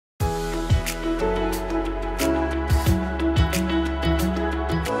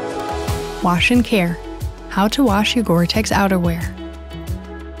Wash and care. How to wash your GORE-TEX outerwear.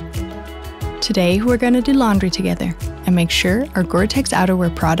 Today we're going to do laundry together and make sure our GORE-TEX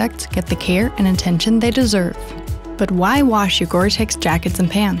outerwear products get the care and attention they deserve. But why wash your GORE-TEX jackets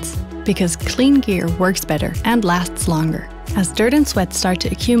and pants? Because clean gear works better and lasts longer. As dirt and sweat start to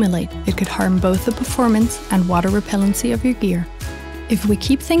accumulate, it could harm both the performance and water repellency of your gear. If we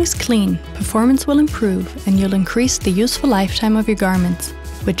keep things clean, performance will improve and you'll increase the useful lifetime of your garments,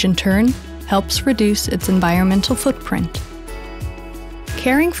 which in turn helps reduce its environmental footprint.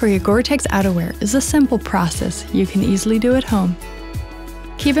 Caring for your GORE-TEX outerwear is a simple process you can easily do at home.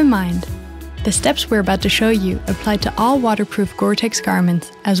 Keep in mind, the steps we're about to show you apply to all waterproof GORE-TEX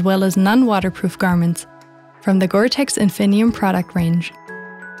garments as well as non-waterproof garments from the GORE-TEX Infinium product range.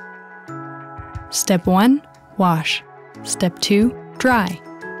 Step 1. Wash. Step 2. Dry.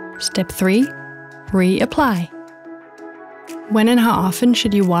 Step 3. Reapply. When and how often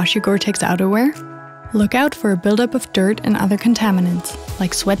should you wash your GORE-TEX outerwear? Look out for a buildup of dirt and other contaminants,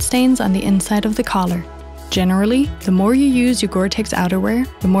 like sweat stains on the inside of the collar. Generally, the more you use your GORE-TEX outerwear,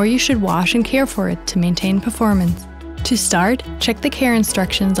 the more you should wash and care for it to maintain performance. To start, check the care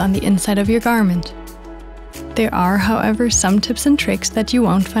instructions on the inside of your garment. There are, however, some tips and tricks that you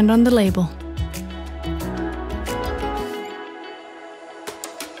won't find on the label.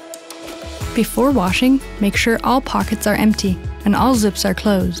 Before washing, make sure all pockets are empty and all zips are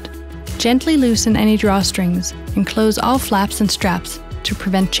closed. Gently loosen any drawstrings and close all flaps and straps to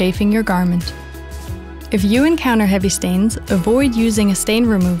prevent chafing your garment. If you encounter heavy stains, avoid using a stain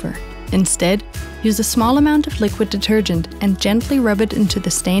remover. Instead, use a small amount of liquid detergent and gently rub it into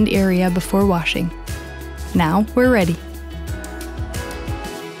the stained area before washing. Now we're ready.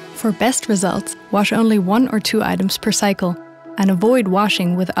 For best results, wash only 1 or 2 items per cycle and avoid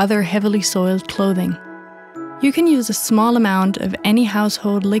washing with other heavily soiled clothing. You can use a small amount of any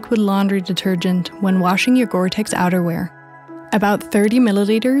household liquid laundry detergent when washing your GORE-TEX outerwear. About 30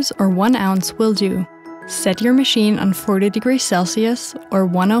 milliliters or 1 ounce will do. Set your machine on 40 degrees Celsius or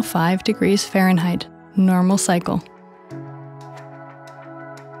 105 degrees Fahrenheit, normal cycle.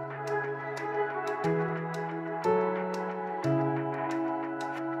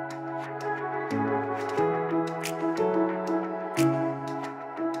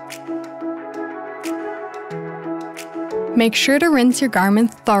 Make sure to rinse your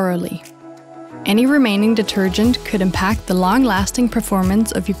garment thoroughly. Any remaining detergent could impact the long-lasting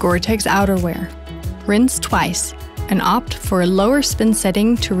performance of your GORE-TEX outerwear. Rinse twice and opt for a lower spin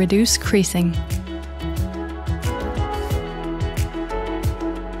setting to reduce creasing.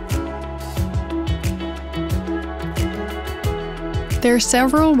 There are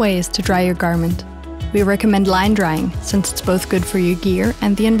several ways to dry your garment. We recommend line drying since it's both good for your gear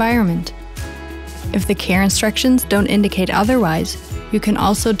and the environment. If the care instructions don't indicate otherwise, you can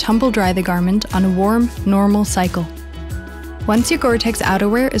also tumble dry the garment on a warm, normal cycle. Once your GORE-TEX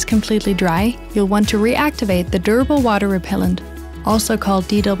outerwear is completely dry, you'll want to reactivate the durable water repellent, also called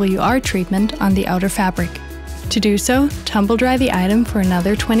DWR treatment, on the outer fabric. To do so, tumble dry the item for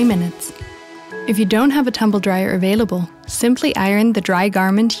another 20 minutes. If you don't have a tumble dryer available, simply iron the dry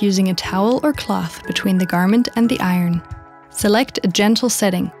garment using a towel or cloth between the garment and the iron. Select a gentle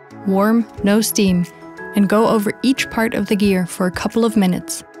setting, warm, no steam, and go over each part of the gear for a couple of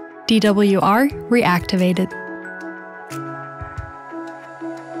minutes. DWR reactivated.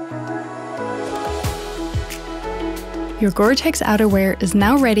 Your GORE-TEX outerwear is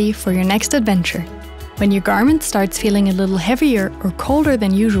now ready for your next adventure. When your garment starts feeling a little heavier or colder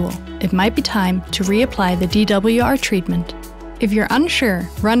than usual, it might be time to reapply the DWR treatment. If you're unsure,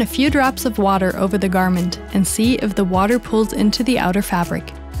 run a few drops of water over the garment and see if the water pulls into the outer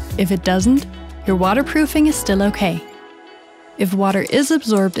fabric. If it doesn't, your waterproofing is still okay. If water is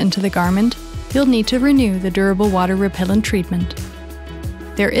absorbed into the garment, you'll need to renew the durable water repellent treatment.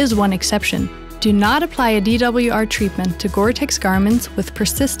 There is one exception. Do not apply a DWR treatment to GORE-TEX garments with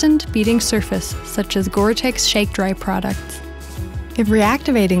persistent beading surface, such as GORE-TEX Shake Dry products. If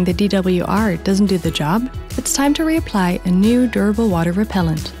reactivating the DWR doesn't do the job, it's time to reapply a new durable water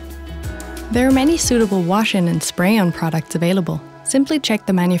repellent. There are many suitable wash-in and spray-on products available. Simply check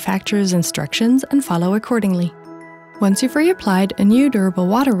the manufacturer's instructions and follow accordingly. Once you've reapplied a new durable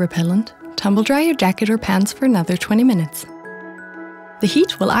water repellent, tumble dry your jacket or pants for another 20 minutes. The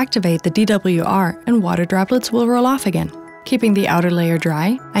heat will activate the DWR and water droplets will roll off again, keeping the outer layer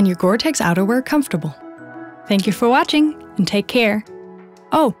dry and your GORE-TEX outerwear comfortable. Thank you for watching and take care.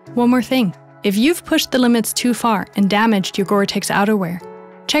 Oh, one more thing. If you've pushed the limits too far and damaged your GORE-TEX outerwear,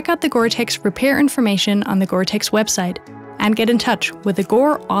 check out the GORE-TEX repair information on the GORE-TEX website and get in touch with the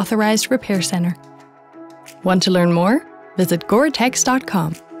GORE Authorized Repair Center. Want to learn more? Visit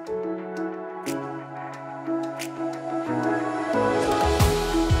GORE-TEX.com.